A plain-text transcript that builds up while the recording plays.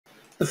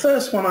The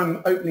first one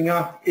I'm opening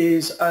up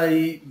is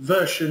a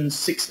version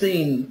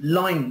 16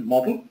 line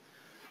model.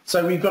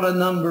 So we've got a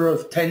number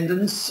of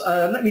tendons.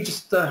 Let me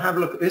just have a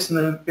look at this in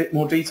a bit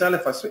more detail.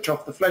 If I switch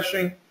off the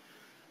fleshing,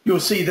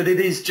 you'll see that it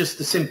is just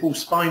a simple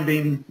spine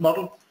beam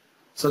model.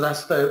 So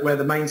that's where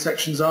the main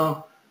sections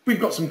are. We've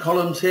got some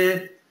columns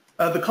here.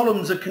 The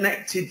columns are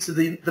connected to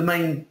the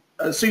main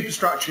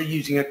superstructure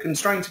using a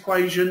constraint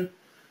equation.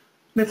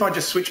 And if I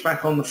just switch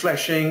back on the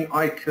fleshing,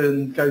 I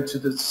can go to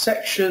the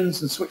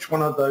sections and switch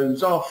one of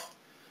those off.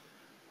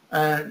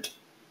 And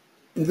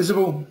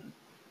invisible.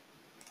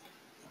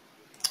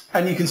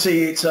 And you can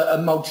see it's a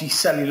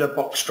multicellular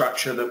box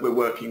structure that we're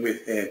working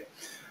with here.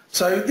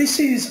 So this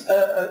is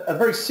a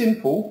very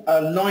simple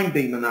line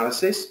beam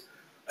analysis.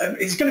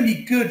 It's going to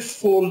be good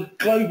for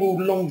global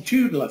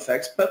longitudinal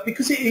effects, but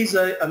because it is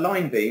a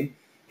line beam,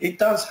 it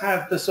does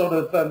have the sort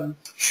of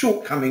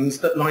shortcomings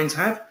that lines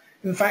have.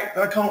 In fact,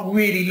 I can't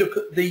really look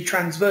at the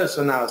transverse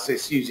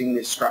analysis using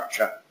this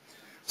structure.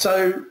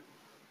 So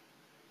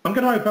I'm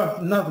going to open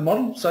up another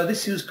model. So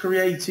this was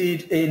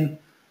created in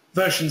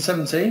version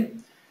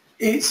 17.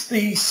 It's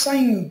the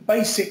same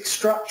basic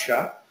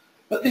structure,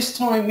 but this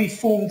time we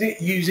formed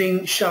it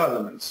using shell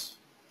elements.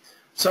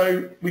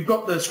 So we've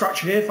got the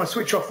structure here. If I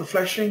switch off the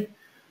fleshing,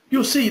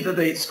 you'll see that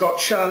it's got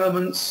shell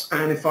elements,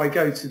 and if I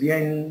go to the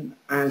end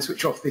and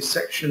switch off this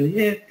section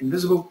here,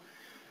 invisible,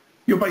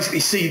 you'll basically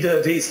see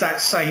that it's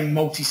that same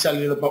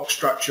multicellular box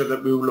structure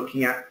that we were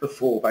looking at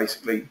before,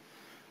 basically.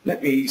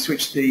 Let me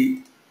switch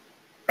the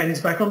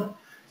ends back on.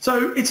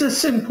 So it's a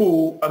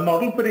simple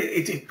model, but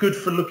it's good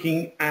for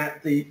looking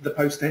at the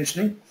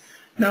post-tensioning.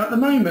 Now at the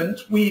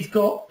moment we've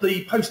got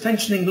the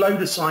post-tensioning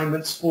load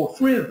assignments for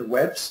 3 of the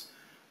webs,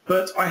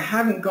 but I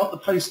haven't got the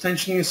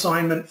post-tensioning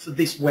assignment for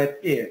this web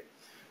here.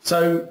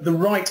 So the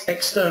right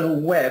external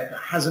web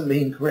hasn't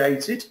been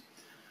created.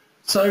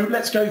 So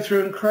let's go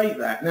through and create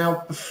that.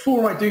 Now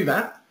before I do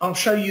that, I'll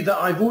show you that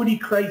I've already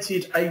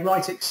created a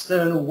right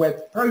external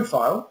web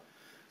profile.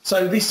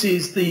 So this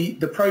is the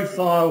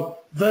profile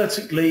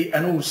vertically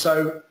and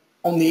also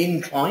on the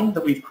incline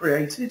that we've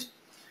created.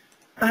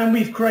 And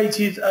we've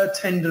created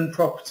tendon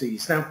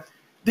properties. Now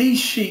these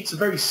sheets are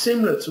very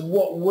similar to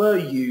what were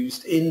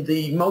used in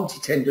the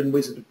multi-tendon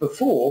wizard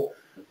before.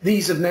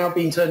 These have now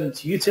been turned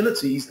into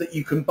utilities that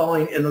you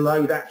combine in a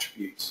load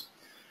attributes.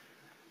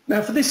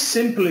 Now for this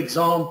simple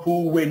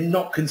example, we're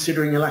not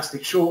considering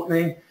elastic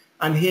shortening,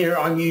 and here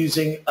I'm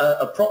using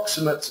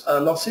approximate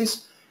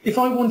losses. If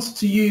I wanted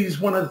to use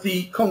one of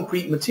the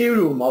concrete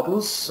material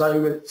models,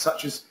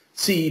 such as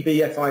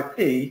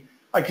CEB-FIP,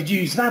 I could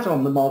use that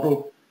on the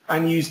model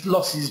and use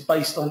losses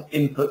based on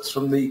inputs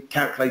from the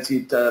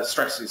calculated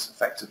stresses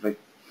effectively.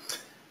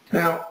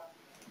 Now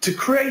to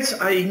create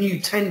a new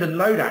tendon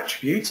load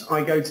attribute,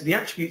 I go to the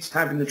Attributes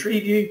tab in the tree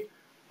view,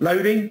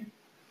 Loading,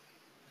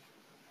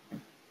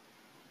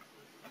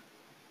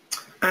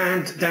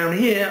 and down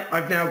here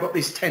I've now got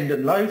this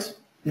tendon load.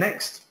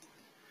 Next.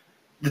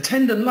 The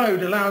tendon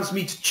load allows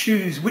me to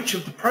choose which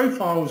of the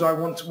profiles I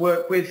want to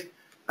work with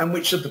and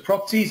which of the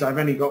properties. I've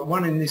only got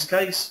one in this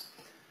case.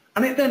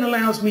 And it then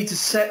allows me to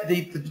set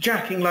the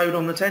jacking load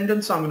on the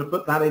tendon, so I'm going to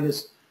put that in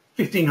as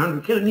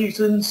 1500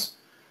 kilonewtons.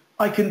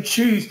 I can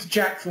choose to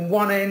jack from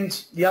one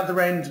end, the other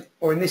end,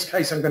 or in this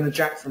case I'm going to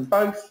jack from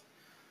both.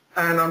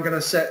 And I'm going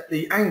to set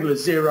the angle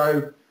as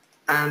 0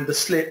 and the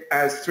slip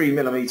as 3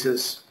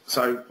 millimeters,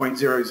 so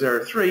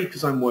 0.003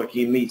 because I'm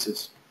working in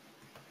meters.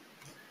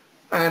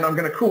 And I'm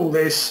going to call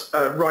this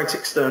right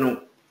external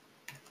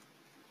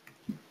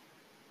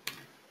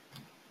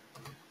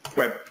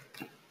web.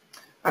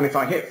 And if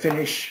I hit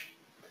finish,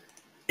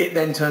 it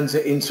then turns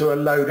it into a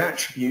load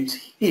attribute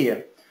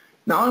here.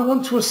 Now I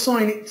want to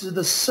assign it to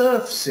the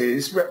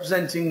surfaces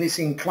representing this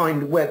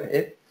inclined web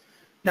here.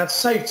 Now to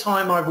save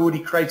time, I've already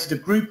created a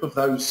group of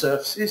those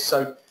surfaces.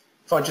 So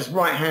if I just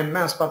right-hand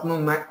mouse button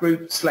on that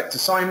group, select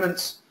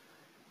assignments,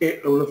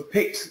 it will have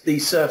picked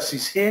these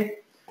surfaces here.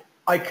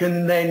 I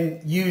can then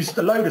use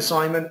the load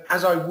assignment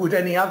as I would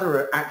any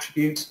other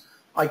attribute.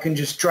 I can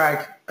just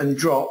drag and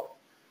drop.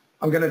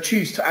 I'm going to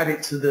choose to add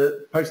it to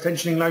the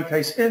post-tensioning load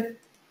case here.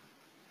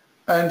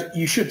 And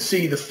you should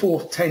see the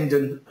 4th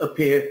tendon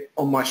appear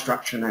on my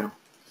structure now.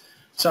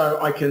 So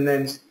I can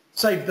then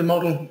save the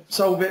model,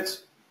 solve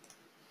it,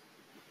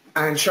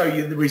 and show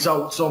you the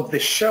results of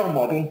this shell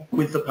model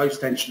with the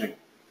post-tensioning.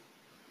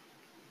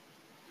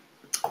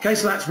 Okay,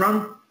 so that's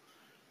run.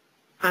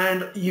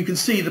 And you can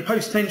see the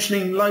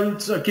post-tensioning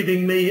loads are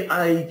giving me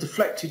a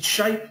deflected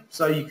shape.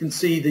 So you can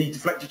see the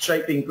deflected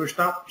shape being pushed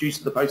up due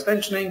to the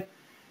post-tensioning.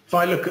 If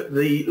I look at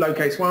the load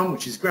case 1,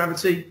 which is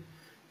gravity,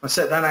 I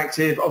set that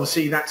active.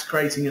 Obviously that's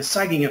creating a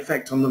sagging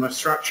effect on the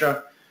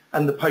structure,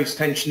 and the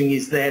post-tensioning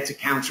is there to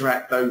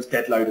counteract those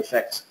dead load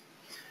effects.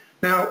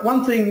 Now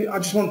one thing I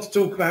just want to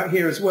talk about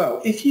here as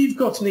well, if you've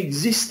got an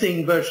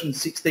existing version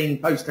 16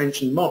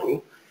 post-tension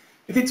model,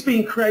 if it's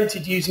being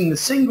created using the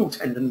single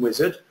tendon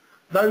wizard,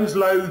 those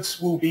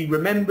loads will be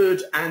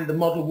remembered and the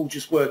model will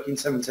just work in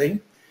 17.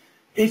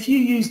 If you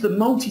use the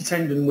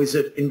multi-tendon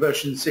wizard in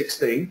version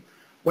 16,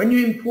 when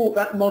you import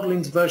that model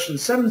into version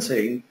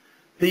 17,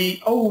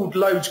 the old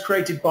loads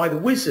created by the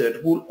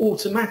wizard will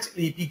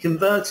automatically be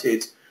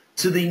converted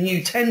to the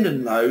new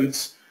tendon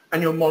loads,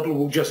 and your model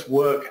will just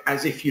work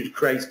as if you'd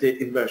created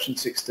it in version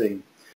 16.